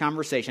having this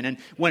conversation. And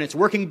when it's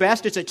working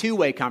best, it's a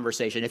two-way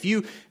conversation. If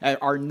you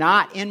are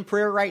not in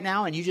prayer right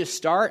now and you just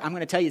start, I'm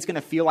going to tell you it's going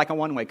to feel like a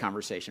one-way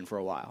conversation for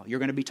a while. You're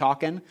going to be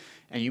talking,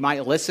 and you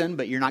might listen,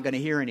 but you're not going to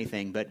hear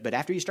anything. But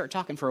after you start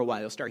talking for a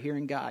while, you'll start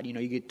hearing God. You know,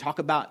 you could talk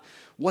about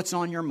what's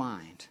on your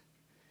mind.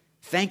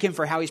 Thank Him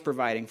for how He's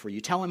providing for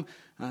you. Tell Him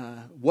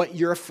what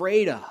you're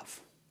afraid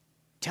of.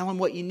 Tell Him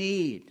what you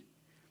need.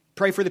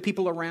 Pray for the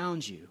people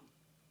around you.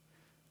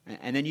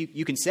 And then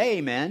you can say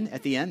amen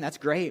at the end. That's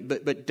great,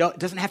 but it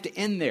doesn't have to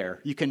end there.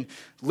 You can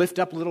lift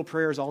up little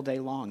prayers all day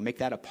long. Make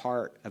that a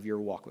part of your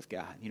walk with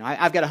God. You know,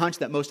 I've got a hunch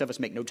that most of us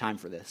make no time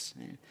for this.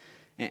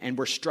 And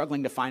we're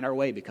struggling to find our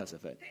way because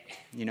of it.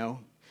 You know,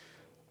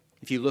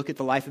 if you look at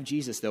the life of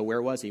Jesus, though,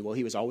 where was He? Well,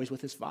 He was always with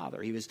His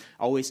Father. He was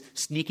always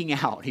sneaking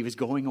out. He was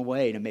going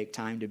away to make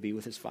time to be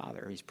with His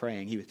Father. He's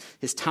praying.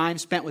 His time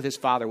spent with His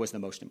Father was the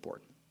most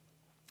important.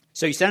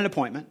 So you set an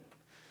appointment.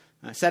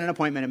 And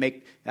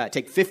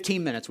take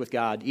 15 minutes with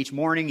God each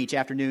morning, each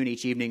afternoon,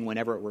 each evening,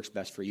 whenever it works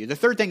best for you. The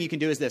third thing you can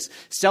do is this.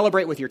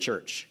 Celebrate with your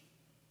church.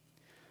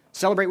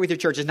 Celebrate with your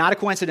church. It's not a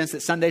coincidence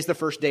that Sunday's the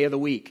first day of the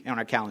week on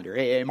our calendar.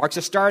 It marks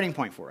a starting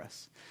point for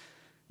us.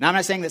 Now, I'm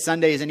not saying that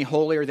Sunday is any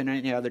holier than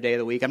any other day of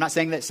the week. I'm not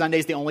saying that Sunday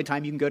is the only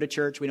time you can go to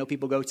church. We know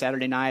people go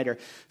Saturday night or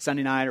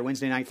Sunday night or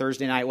Wednesday night,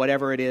 Thursday night,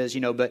 whatever it is,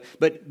 you know.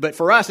 But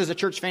for us as a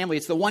church family,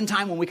 it's the one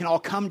time when we can all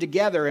come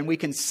together and we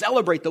can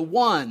celebrate the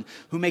one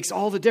who makes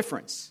all the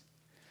difference.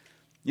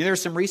 You know,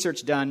 there's some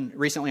research done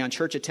recently on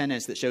church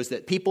attendance that shows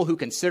that people who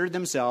consider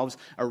themselves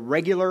a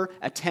regular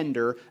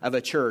attender of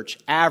a church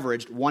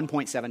averaged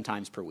 1.7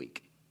 times per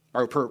week,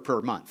 or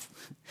per month,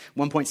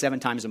 1.7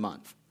 times a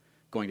month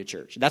going to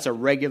church. That's a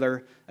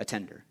regular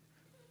attender.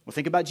 Well,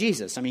 think about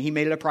Jesus. I mean, He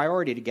made it a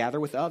priority to gather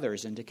with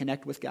others and to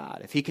connect with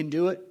God. If He can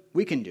do it,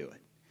 we can do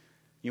it.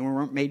 We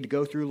weren't made to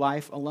go through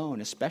life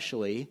alone,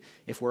 especially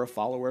if we're a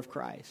follower of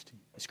Christ.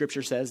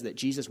 Scripture says that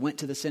Jesus went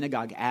to the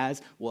synagogue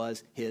as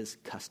was his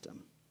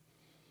custom.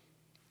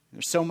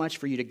 There's so much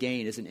for you to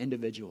gain as an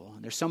individual.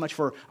 There's so much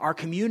for our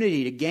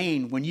community to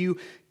gain when you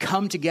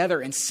come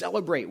together and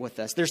celebrate with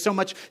us. There's so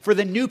much for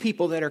the new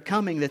people that are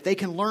coming that they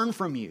can learn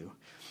from you.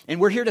 And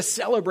we're here to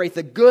celebrate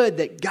the good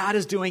that God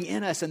is doing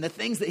in us and the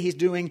things that he's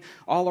doing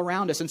all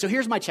around us. And so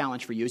here's my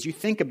challenge for you as you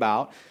think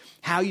about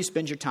how you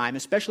spend your time,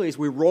 especially as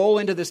we roll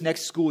into this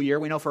next school year.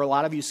 We know for a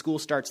lot of you, school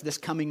starts this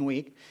coming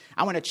week.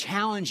 I want to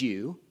challenge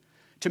you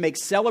to make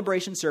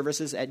celebration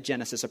services at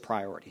Genesis a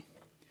priority.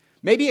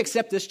 Maybe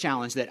accept this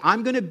challenge that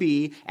I'm going to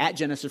be at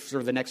Genesis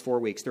for the next 4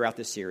 weeks throughout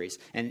this series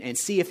and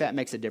see if that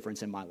makes a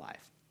difference in my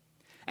life.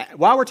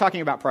 While we're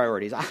talking about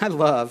priorities, I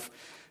love,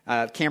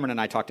 Cameron and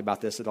I talked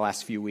about this in the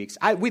last few weeks.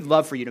 We'd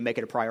love for you to make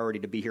it a priority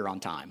to be here on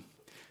time.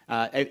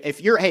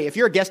 If you're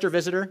a guest or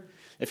visitor,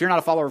 if you're not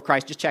a follower of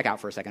Christ, just check out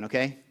for a second,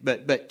 okay?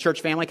 But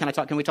church family, can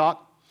we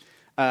talk?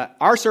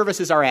 Our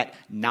services are at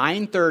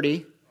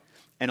 9:30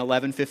 and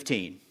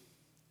 11:15.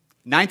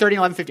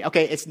 9:30 and 11:15.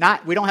 Okay,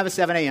 we don't have a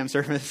 7 a.m.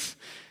 service.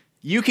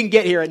 You can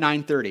get here at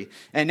 9:30.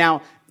 And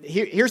now,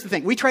 here's the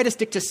thing. We try to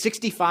stick to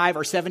 65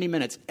 or 70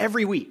 minutes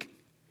every week.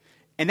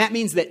 And that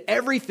means that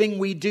everything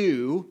we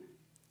do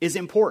is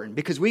important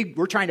because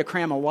we're trying to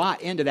cram a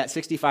lot into that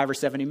 65 or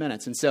 70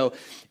 minutes. And so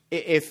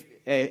if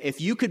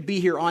you could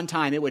be here on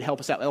time, it would help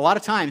us out. A lot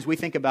of times we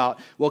think about,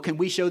 well, can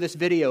we show this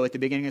video at the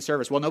beginning of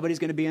service? Well, nobody's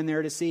going to be in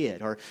there to see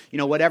it or,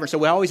 whatever. So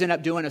we always end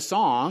up doing a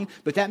song,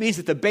 but that means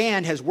that the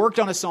band has worked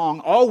on a song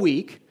all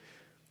week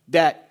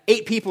that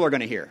 8 people are going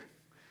to hear.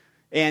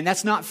 And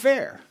that's not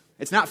fair.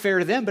 It's not fair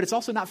to them, but it's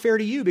also not fair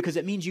to you because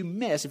it means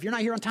if you're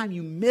not here on time,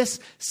 you miss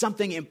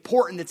something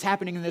important that's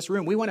happening in this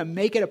room. We want to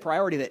make it a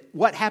priority that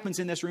what happens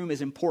in this room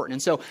is important.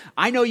 And so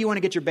I know you want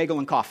to get your bagel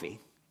and coffee.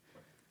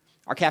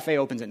 Our cafe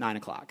opens at 9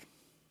 o'clock.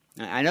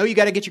 I know you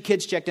got to get your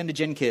kids checked into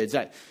Gen Kids.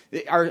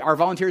 Our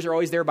volunteers are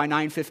always there by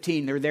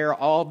 9:15. They're there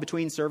all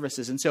between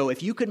services. And so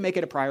if you could make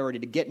it a priority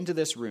to get into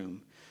this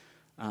room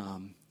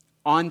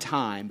on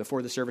time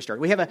before the service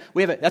starts. We have a.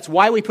 That's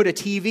why we put a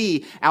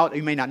TV out.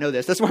 You may not know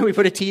this. That's why we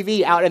put a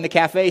TV out in the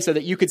cafe so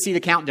that you could see the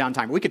countdown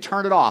timer. We could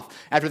turn it off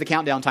after the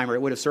countdown timer.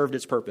 It would have served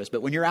its purpose.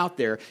 But when you're out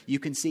there, you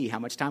can see how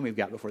much time we've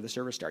got before the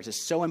service starts.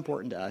 It's so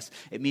important to us.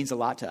 It means a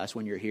lot to us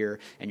when you're here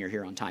and you're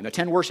here on time.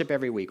 Attend worship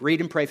every week.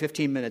 Read and pray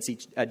 15 minutes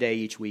a day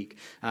each week.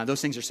 Those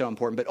things are so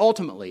important. But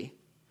ultimately,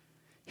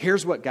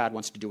 here's what God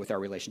wants to do with our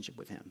relationship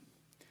with him.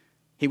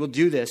 He will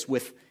do this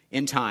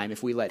in time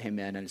if we let him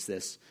in, and it's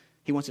this.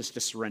 He wants us to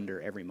surrender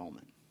every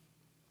moment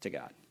to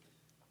God.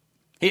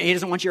 He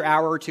doesn't want your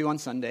hour or two on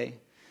Sunday.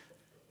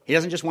 He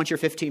doesn't just want your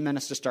 15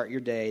 minutes to start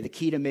your day. The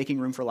key to making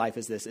room for life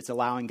is this. It's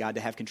allowing God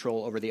to have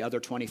control over the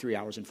other 23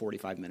 hours and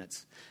 45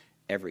 minutes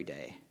every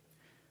day.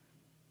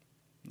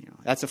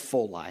 That's a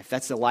full life.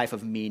 That's a life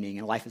of meaning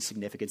and a life of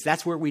significance.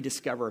 That's where we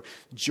discover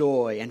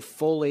joy and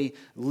fully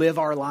live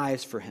our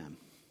lives for him.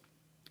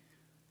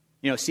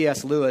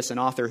 C.S. Lewis, an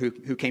author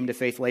who came to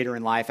faith later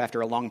in life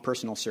after a long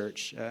personal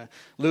search,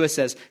 Lewis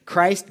says,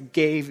 Christ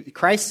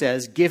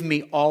says, give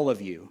me all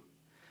of you.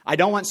 I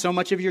don't want so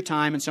much of your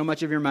time and so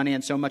much of your money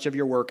and so much of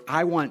your work.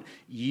 I want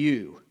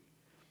you.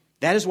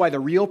 That is why the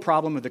real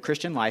problem of the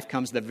Christian life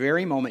comes the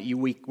very moment you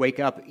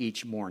wake up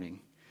each morning.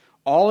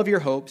 All of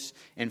your hopes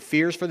and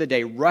fears for the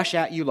day rush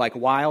at you like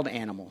wild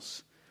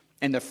animals.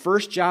 And the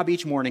first job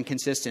each morning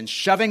consists in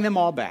shoving them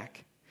all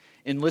back,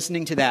 in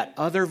listening to that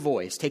other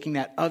voice, taking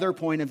that other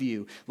point of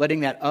view,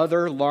 letting that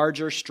other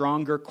larger,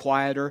 stronger,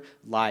 quieter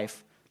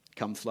life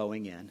come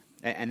flowing in.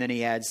 And then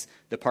he adds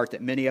the part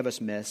that many of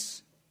us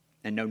miss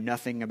and know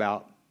nothing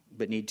about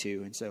but need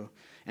to,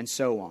 and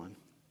so on,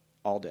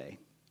 all day.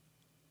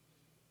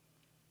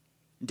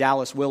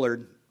 Dallas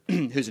Willard,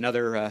 who's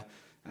another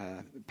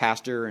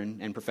pastor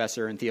and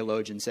professor and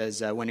theologian,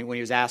 says when he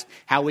was asked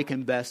how we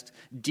can best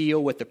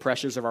deal with the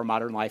pressures of our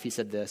modern life, he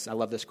said this. I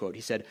love this quote.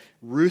 He said,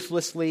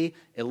 ruthlessly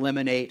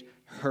eliminate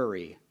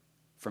hurry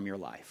from your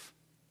life.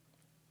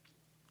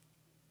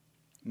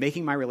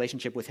 Making my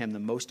relationship with him the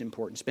most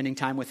important, spending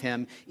time with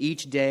him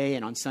each day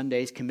and on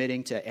Sundays,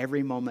 committing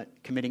every moment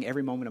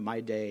of my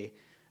day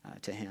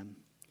to him.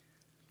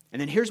 And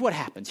then here's what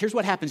happens. Here's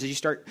what happens as you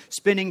start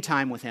spending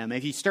time with him.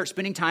 If you start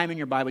spending time in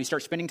your Bible, you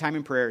start spending time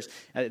in prayers,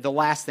 the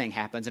last thing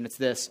happens, and it's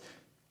this.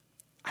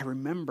 I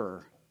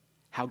remember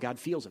how God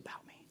feels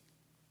about me.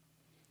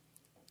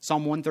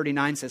 Psalm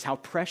 139 says, how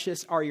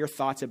precious are your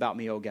thoughts about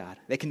me, O God.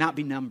 They cannot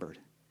be numbered.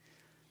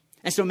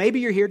 And so maybe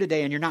you're here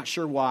today and you're not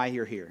sure why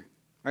you're here.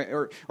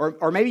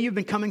 Or maybe you've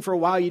been coming for a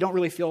while, you don't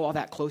really feel all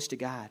that close to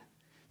God.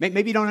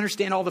 Maybe you don't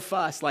understand all the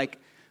fuss, like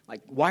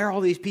why are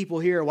all these people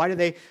here? Why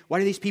do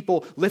these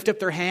people lift up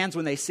their hands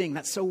when they sing?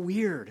 That's so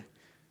weird.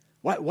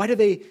 Why do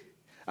they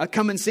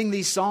come and sing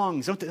these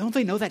songs? Don't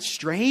they know that's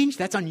strange?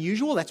 That's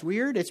unusual? That's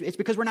weird? It's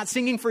because we're not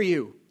singing for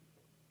you.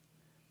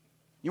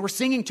 We're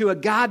singing to a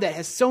God that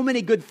has so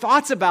many good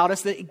thoughts about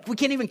us that we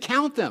can't even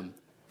count them.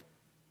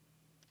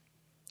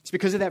 It's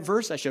because of that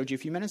verse I showed you a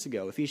few minutes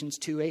ago, Ephesians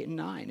 2, 8, and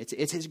 9.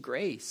 It's his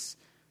grace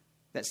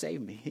that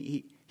saved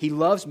me. He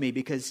loves me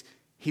because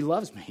he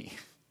loves me.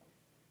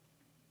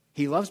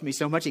 He loves me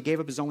so much he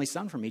gave up his only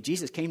son for me.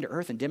 Jesus came to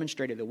earth and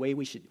demonstrated the way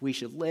we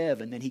should live,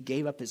 and then he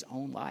gave up his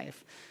own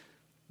life.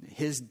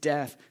 His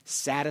death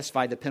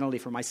satisfied the penalty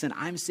for my sin.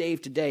 I'm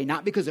saved today,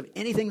 not because of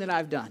anything that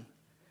I've done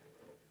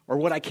or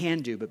what I can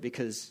do, but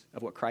because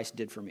of what Christ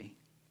did for me.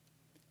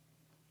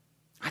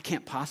 I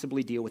can't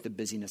possibly deal with the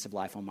busyness of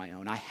life on my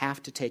own. I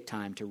have to take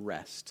time to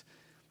rest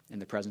in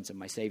the presence of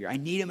my Savior. I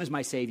need him as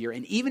my Savior,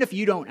 and even if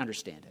you don't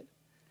understand it,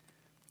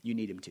 you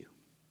need him too.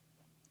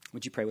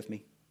 Would you pray with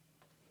me?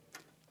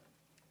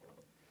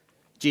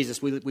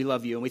 Jesus, we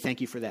love you, and we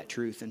thank you for that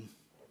truth. And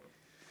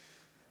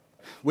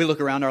we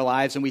look around our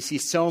lives, and we see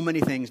so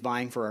many things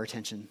vying for our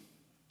attention.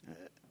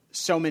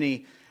 So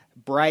many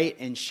bright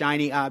and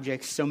shiny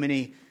objects, so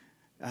many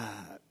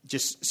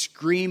just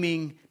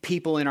screaming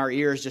people in our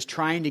ears, just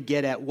trying to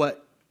get at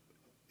what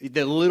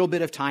the little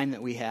bit of time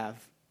that we have.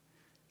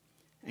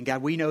 And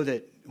God, we know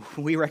that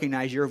we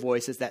recognize your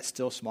voice as that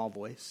still small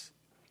voice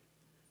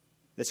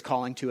that's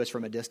calling to us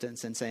from a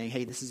distance and saying,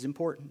 hey, this is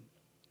important.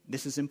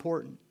 This is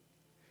important.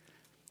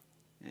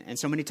 And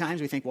so many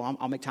times we think, well,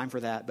 I'll make time for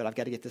that, but I've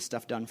got to get this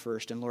stuff done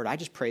first. And Lord, I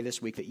just pray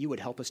this week that you would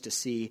help us to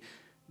see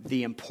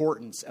the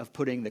importance of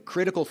putting the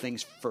critical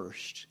things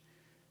first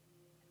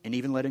and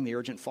even letting the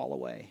urgent fall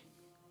away.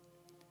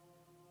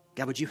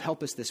 God, would you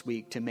help us this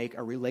week to make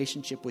a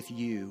relationship with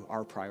you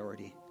our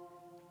priority?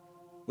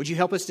 Would you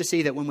help us to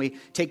see that when we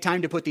take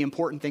time to put the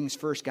important things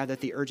first, God, that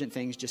the urgent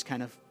things just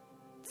kind of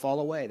fall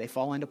away. They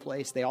fall into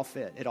place. They all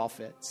fit. It all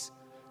fits.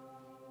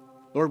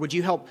 Lord, would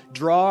you help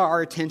draw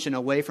our attention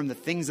away from the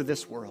things of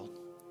this world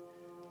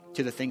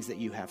to the things that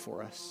you have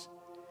for us?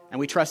 And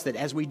we trust that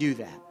as we do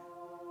that,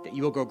 that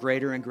you will go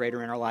greater and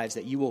greater in our lives,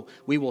 that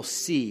we will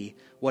see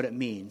what it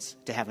means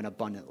to have an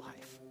abundant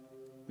life.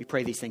 We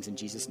pray these things in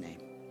Jesus' name.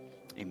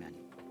 Amen.